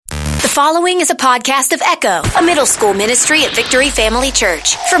following is a podcast of Echo, a middle school ministry at Victory Family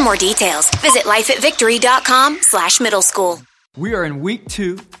Church. For more details, visit lifeatvictory.com/middle school. We are in week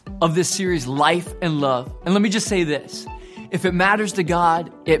 2 of this series, Life and Love. And let me just say this. If it matters to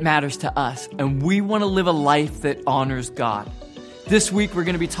God, it matters to us. And we want to live a life that honors God. This week, we're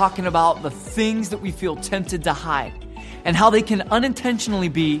going to be talking about the things that we feel tempted to hide and how they can unintentionally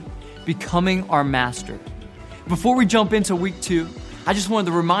be becoming our master. Before we jump into week 2, I just wanted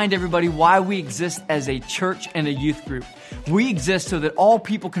to remind everybody why we exist as a church and a youth group. We exist so that all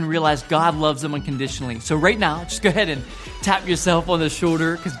people can realize God loves them unconditionally. So right now, just go ahead and tap yourself on the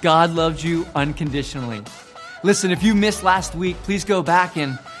shoulder because God loves you unconditionally. Listen, if you missed last week, please go back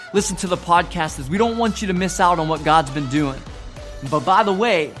and listen to the podcast, as we don't want you to miss out on what God's been doing. But by the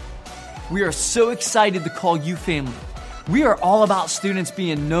way, we are so excited to call you family. We are all about students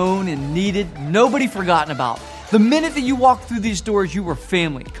being known and needed, nobody forgotten about. The minute that you walk through these doors, you were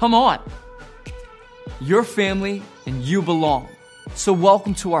family. Come on. You're family and you belong. So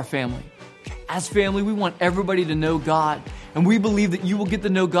welcome to our family. As family, we want everybody to know God, and we believe that you will get to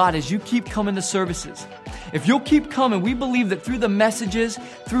know God as you keep coming to services. If you'll keep coming, we believe that through the messages,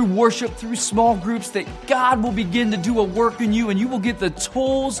 through worship, through small groups, that God will begin to do a work in you, and you will get the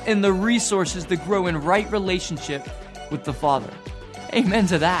tools and the resources to grow in right relationship with the Father. Amen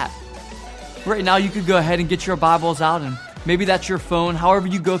to that. Right now, you could go ahead and get your Bibles out, and maybe that's your phone, however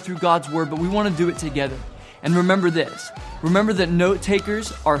you go through God's Word, but we want to do it together. And remember this. Remember that note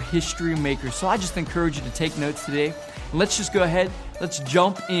takers are history makers. So I just encourage you to take notes today. And let's just go ahead. Let's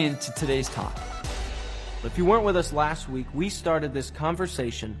jump into today's talk. If you weren't with us last week, we started this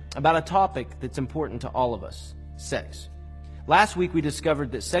conversation about a topic that's important to all of us: sex. Last week, we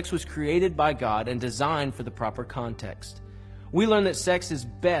discovered that sex was created by God and designed for the proper context. We learned that sex is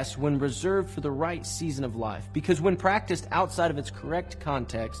best when reserved for the right season of life, because when practiced outside of its correct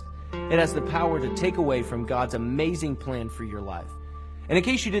context, it has the power to take away from God's amazing plan for your life. And in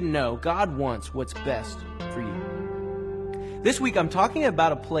case you didn't know, God wants what's best for you. This week, I'm talking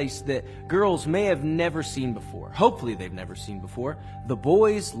about a place that girls may have never seen before. Hopefully they've never seen before: the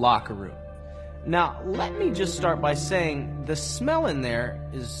boys' locker room. Now, let me just start by saying the smell in there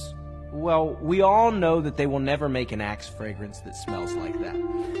is, well, we all know that they will never make an Axe fragrance that smells like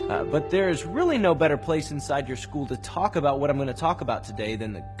that. But there is really no better place inside your school to talk about what I'm going to talk about today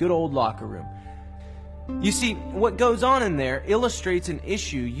than the good old locker room. You see, what goes on in there illustrates an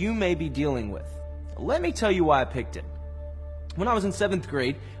issue you may be dealing with. Let me tell you why I picked it. When I was in 7th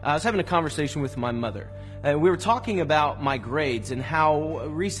grade, I was having a conversation with my mother. We were talking about my grades and how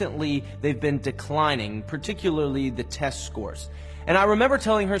recently they've been declining, particularly the test scores. And I remember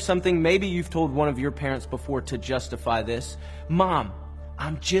telling her something maybe you've told one of your parents before to justify this: "Mom,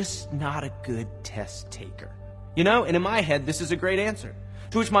 I'm just not a good test taker." You know, and in my head, this is a great answer.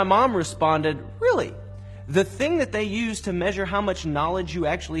 To which my mom responded, "Really? The thing that they use to measure how much knowledge you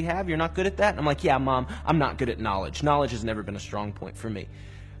actually have, you're not good at that?" And I'm like, "Yeah, Mom, I'm not good at knowledge. Knowledge has never been a strong point for me."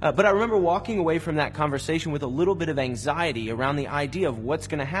 But I remember walking away from that conversation with a little bit of anxiety around the idea of what's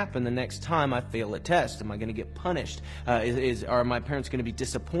going to happen the next time I fail a test. Am I going to get punished? Are my parents going to be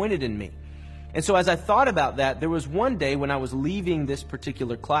disappointed in me? And so as I thought about that, there was one day when I was leaving this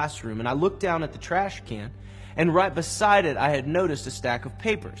particular classroom, and I looked down at the trash can, and right beside it, I had noticed a stack of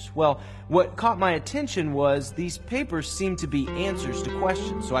papers. Well, what caught my attention was these papers seemed to be answers to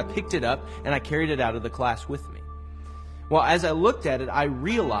questions. So I picked it up, and I carried it out of the class with me. Well, as I looked at it, I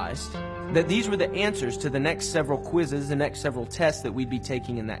realized that these were the answers to the next several quizzes, the next several tests that we'd be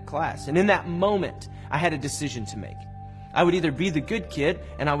taking in that class. And in that moment, I had a decision to make. I would either be the good kid,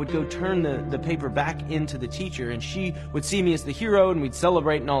 and I would go turn the paper back into the teacher, and she would see me as the hero, and we'd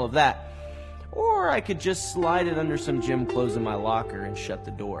celebrate and all of that. Or I could just slide it under some gym clothes in my locker and shut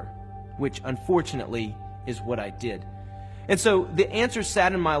the door, which unfortunately is what I did. And so the answer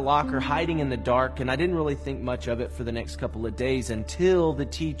sat in my locker, hiding in the dark, and I didn't really think much of it for the next couple of days until the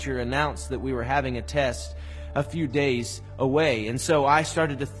teacher announced that we were having a test a few days away. And so I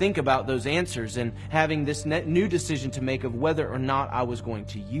started to think about those answers and having this new decision to make of whether or not I was going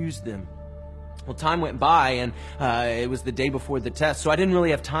to use them. Well, time went by, and it was the day before the test, so I didn't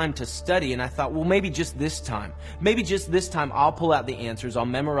really have time to study, and I thought, well, maybe just this time I'll pull out the answers, I'll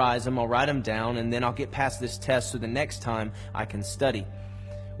memorize them, I'll write them down, and then I'll get past this test so the next time I can study.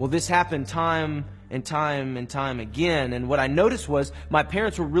 Well, this happened time and time again, and what I noticed was my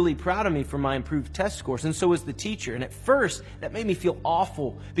parents were really proud of me for my improved test scores, and so was the teacher. And at first, that made me feel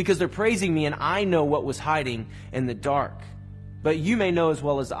awful because they're praising me, and I know what was hiding in the dark. But you may know as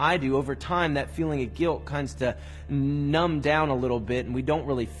well as I do, over time, that feeling of guilt kinds to numb down a little bit, and we don't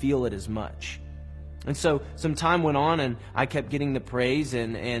really feel it as much. And so some time went on, and I kept getting the praise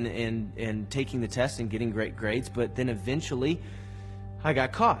and taking the test and getting great grades. But then eventually I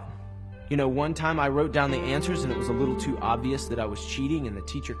got caught. One time I wrote down the answers and it was a little too obvious that I was cheating, and the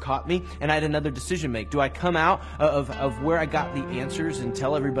teacher caught me, and I had another decision to make. Do I come out of where I got the answers and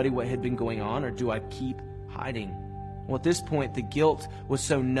tell everybody what had been going on, or do I keep hiding? Well, at this point, the guilt was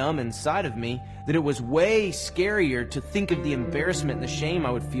so numb inside of me that it was way scarier to think of the embarrassment and the shame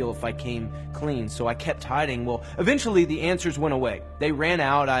I would feel if I came clean. So I kept hiding. Well, eventually the answers went away. They ran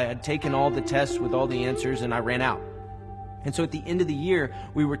out. I had taken all the tests with all the answers, and I ran out. And so at the end of the year,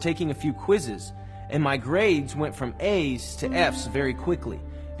 we were taking a few quizzes, and my grades went from A's to F's very quickly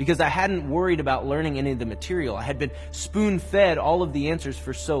because I hadn't worried about learning any of the material. I had been spoon-fed all of the answers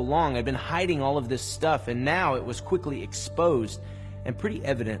for so long. I'd been hiding all of this stuff, and now it was quickly exposed and pretty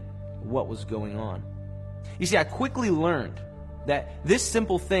evident what was going on. You see, I quickly learned that this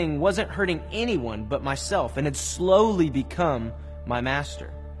simple thing wasn't hurting anyone but myself, and had slowly become my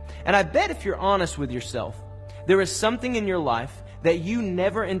master. And I bet if you're honest with yourself, there is something in your life that you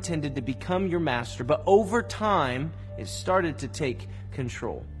never intended to become your master, but over time, it started to take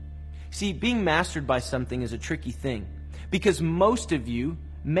control. See, being mastered by something is a tricky thing, because most of you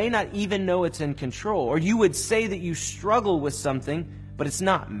may not even know it's in control, or you would say that you struggle with something, but it's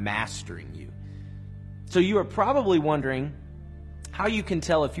not mastering you. So you are probably wondering how you can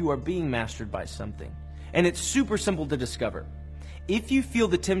tell if you are being mastered by something. And it's super simple to discover. If you feel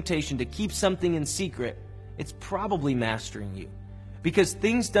the temptation to keep something in secret, it's probably mastering you, because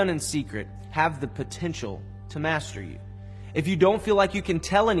things done in secret have the potential to master you. If you don't feel like you can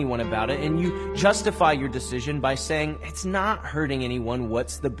tell anyone about it, and you justify your decision by saying, it's not hurting anyone,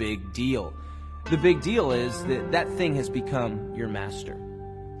 what's the big deal? The big deal is that that thing has become your master.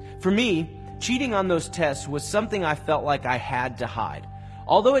 For me, cheating on those tests was something I felt like I had to hide.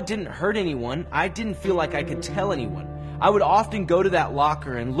 Although it didn't hurt anyone, I didn't feel like I could tell anyone. I would often go to that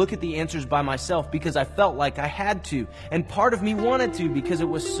locker and look at the answers by myself because I felt like I had to, and part of me wanted to because it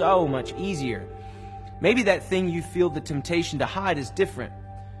was so much easier. Maybe that thing you feel the temptation to hide is different.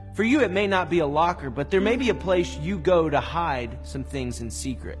 For you, it may not be a locker, but there may be a place you go to hide some things in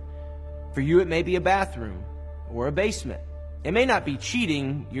secret. For you, it may be a bathroom or a basement. It may not be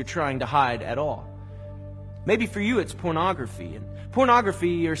cheating you're trying to hide at all. Maybe for you, it's pornography. And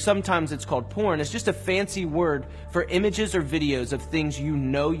pornography, or sometimes it's called porn, is just a fancy word for images or videos of things you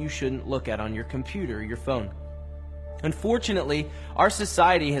know you shouldn't look at on your computer or your phone. Unfortunately, our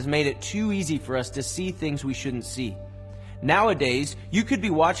society has made it too easy for us to see things we shouldn't see. Nowadays, you could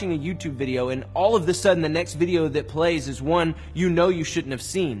be watching a YouTube video and all of a sudden the next video that plays is one you know you shouldn't have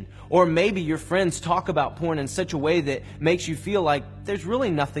seen. Or maybe your friends talk about porn in such a way that makes you feel like there's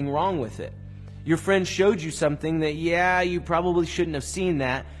really nothing wrong with it. Your friend showed you something that, yeah, you probably shouldn't have seen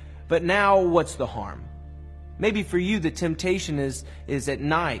that, but now what's the harm? Maybe for you, the temptation is at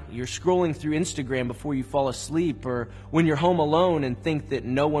night. You're scrolling through Instagram before you fall asleep, or when you're home alone and think that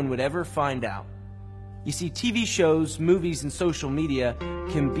no one would ever find out. You see, TV shows, movies, and social media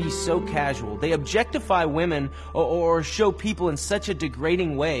can be so casual. They objectify women or show people in such a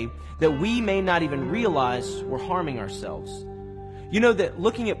degrading way that we may not even realize we're harming ourselves. You know that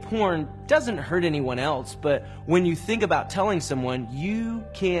looking at porn doesn't hurt anyone else, but when you think about telling someone, you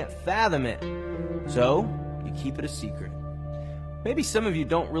can't fathom it. So, you keep it a secret. Maybe some of you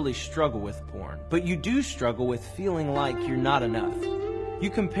don't really struggle with porn, but you do struggle with feeling like you're not enough. You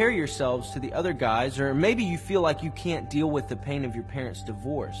compare yourselves to the other guys, or maybe you feel like you can't deal with the pain of your parents'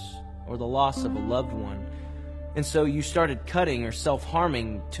 divorce or the loss of a loved one, and so you started cutting or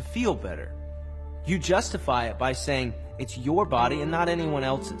self-harming to feel better. You justify it by saying, it's your body and not anyone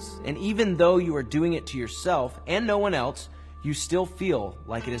else's. And even though you are doing it to yourself and no one else, you still feel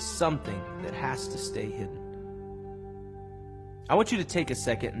like it is something that has to stay hidden. I want you to take a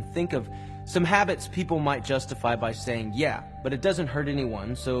second and think of some habits people might justify by saying, yeah, but it doesn't hurt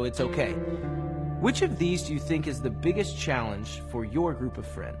anyone, so it's okay. Which of these do you think is the biggest challenge for your group of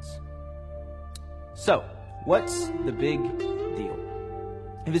friends? So, what's the big deal?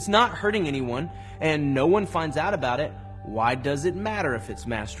 If it's not hurting anyone and no one finds out about it, why does it matter if it's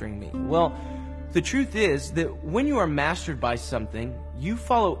mastering me? Well, the truth is that when you are mastered by something, you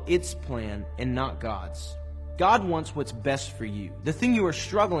follow its plan and not God's. God wants what's best for you. The thing you are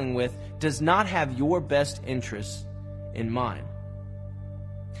struggling with does not have your best interests in mind.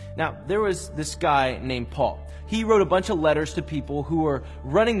 Now, there was this guy named Paul. He wrote a bunch of letters to people who were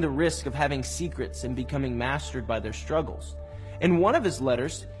running the risk of having secrets and becoming mastered by their struggles. In one of his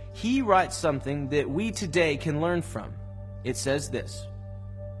letters, he writes something that we today can learn from. It says this: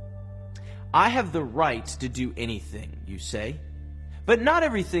 I have the right to do anything, you say, but not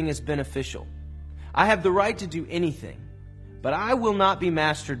everything is beneficial. I have the right to do anything, but I will not be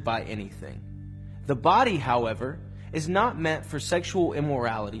mastered by anything. The body, however, is not meant for sexual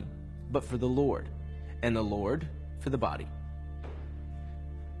immorality, but for the Lord, and the Lord for the body.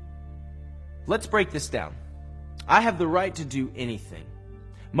 Let's break this down. I have the right to do anything.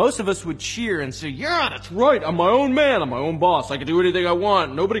 Most of us would cheer and say, yeah, that's right, I'm my own man, I'm my own boss, I can do anything I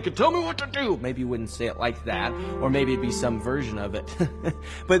want, nobody can tell me what to do. Maybe you wouldn't say it like that, or maybe it'd be some version of it.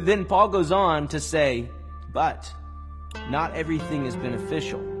 But then Paul goes on to say, but not everything is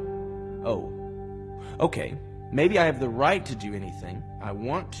beneficial. Oh, okay, maybe I have the right to do anything I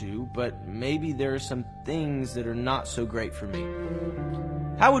want to, but maybe there are some things that are not so great for me.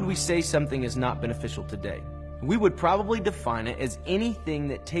 How would we say something is not beneficial today? We would probably define it as anything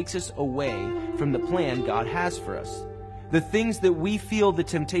that takes us away from the plan God has for us. The things that we feel the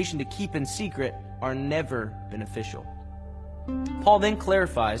temptation to keep in secret are never beneficial. Paul then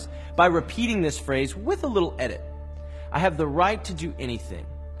clarifies by repeating this phrase with a little edit. I have the right to do anything,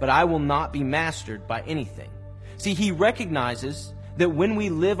 but I will not be mastered by anything. See, he recognizes that when we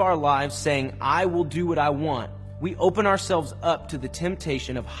live our lives saying, I will do what I want, we open ourselves up to the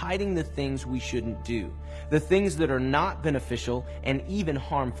temptation of hiding the things we shouldn't do, the things that are not beneficial and even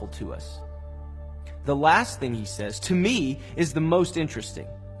harmful to us. The last thing he says, to me, is the most interesting.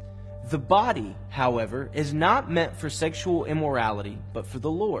 The body, however, is not meant for sexual immorality, but for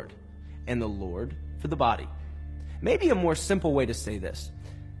the Lord, and the Lord for the body. Maybe a more simple way to say this.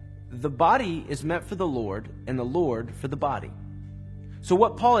 The body is meant for the Lord, and the Lord for the body. So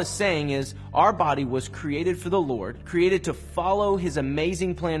what Paul is saying is our body was created for the Lord, created to follow his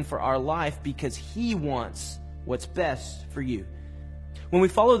amazing plan for our life because he wants what's best for you. When we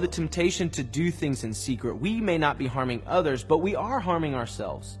follow the temptation to do things in secret, we may not be harming others, but we are harming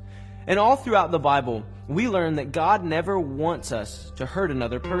ourselves. And all throughout the Bible, we learn that God never wants us to hurt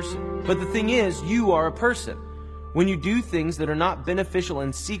another person. But the thing is, you are a person. When you do things that are not beneficial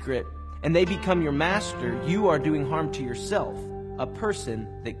in secret and they become your master, you are doing harm to yourself, a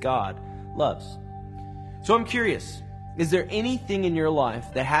person that God loves. So I'm curious, is there anything in your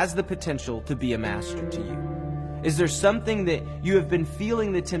life that has the potential to be a master to you? Is there something that you have been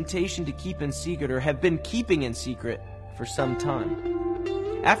feeling the temptation to keep in secret or have been keeping in secret for some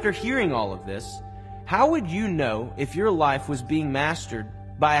time? After hearing all of this, how would you know if your life was being mastered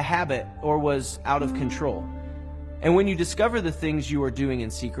by a habit or was out of control? And when you discover the things you are doing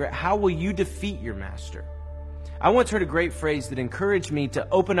in secret, how will you defeat your master? I once heard a great phrase that encouraged me to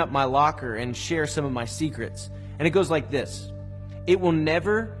open up my locker and share some of my secrets. And it goes like this. It will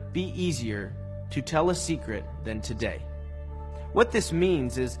never be easier to tell a secret than today. What this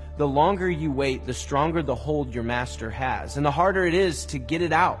means is the longer you wait, the stronger the hold your master has, and the harder it is to get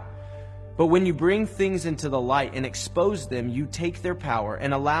it out. But when you bring things into the light and expose them, you take their power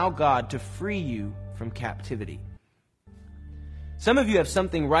and allow God to free you from captivity. Some of you have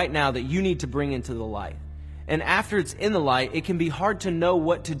something right now that you need to bring into the light. And after it's in the light, it can be hard to know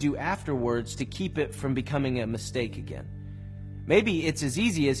what to do afterwards to keep it from becoming a mistake again. Maybe it's as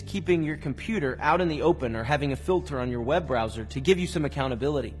easy as keeping your computer out in the open or having a filter on your web browser to give you some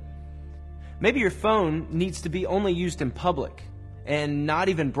accountability. Maybe your phone needs to be only used in public and not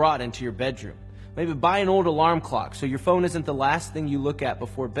even brought into your bedroom. Maybe buy an old alarm clock so your phone isn't the last thing you look at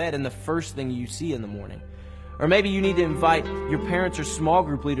before bed and the first thing you see in the morning. Or maybe you need to invite your parents or small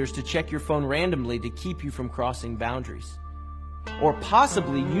group leaders to check your phone randomly to keep you from crossing boundaries. Or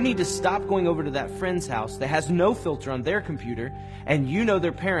possibly you need to stop going over to that friend's house that has no filter on their computer and you know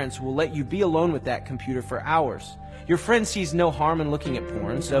their parents will let you be alone with that computer for hours. Your friend sees no harm in looking at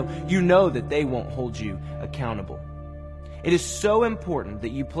porn, so you know that they won't hold you accountable. It is so important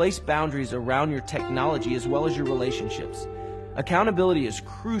that you place boundaries around your technology as well as your relationships. Accountability is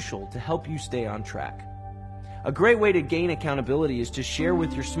crucial to help you stay on track. A great way to gain accountability is to share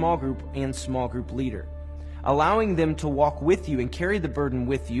with your small group and small group leader. Allowing them to walk with you and carry the burden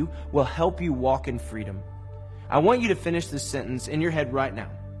with you will help you walk in freedom. I want you to finish this sentence in your head right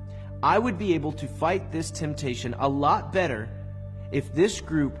now. I would be able to fight this temptation a lot better if this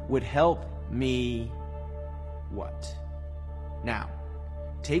group would help me what? Now,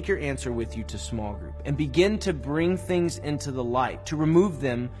 take your answer with you to small group and begin to bring things into the light, to remove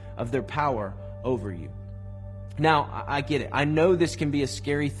them of their power over you. Now, I get it. I know this can be a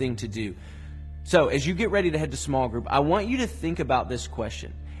scary thing to do. So, as you get ready to head to small group, I want you to think about this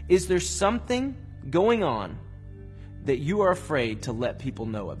question. Is there something going on that you are afraid to let people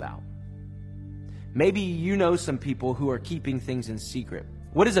know about? Maybe you know some people who are keeping things in secret.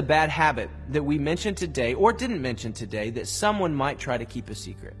 What is a bad habit that we mentioned today or didn't mention today that someone might try to keep a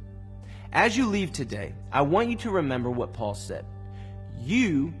secret? As you leave today, I want you to remember what Paul said.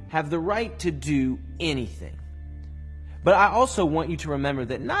 You have the right to do anything. But I also want you to remember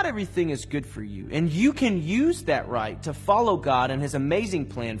that not everything is good for you, and you can use that right to follow God and His amazing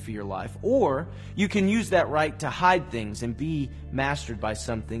plan for your life, or you can use that right to hide things and be mastered by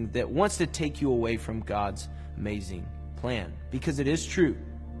something that wants to take you away from God's amazing plan. Because it is true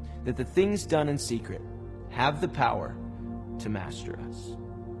that the things done in secret have the power to master us.